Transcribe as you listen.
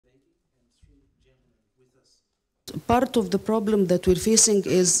Part of the problem that we're facing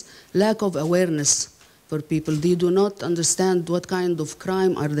is lack of awareness for people. They do not understand what kind of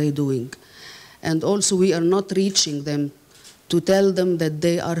crime are they doing. And also we are not reaching them to tell them that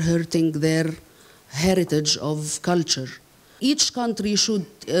they are hurting their heritage of culture. Each country should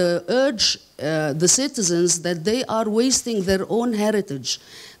urge the citizens that they are wasting their own heritage,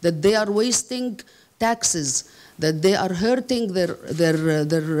 that they are wasting taxes, that they are hurting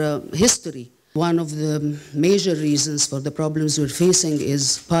their history. One of the major reasons for the problems we're facing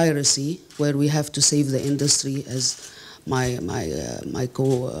is piracy, where we have to save the industry, as my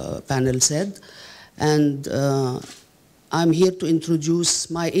co-panel said. And I'm here to introduce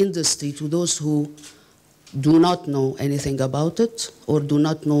my industry to those who do not know anything about it or do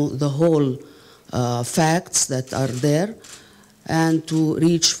not know the whole facts that are there, and to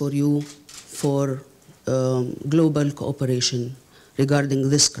reach for you for global cooperation regarding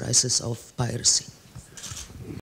this crisis of piracy.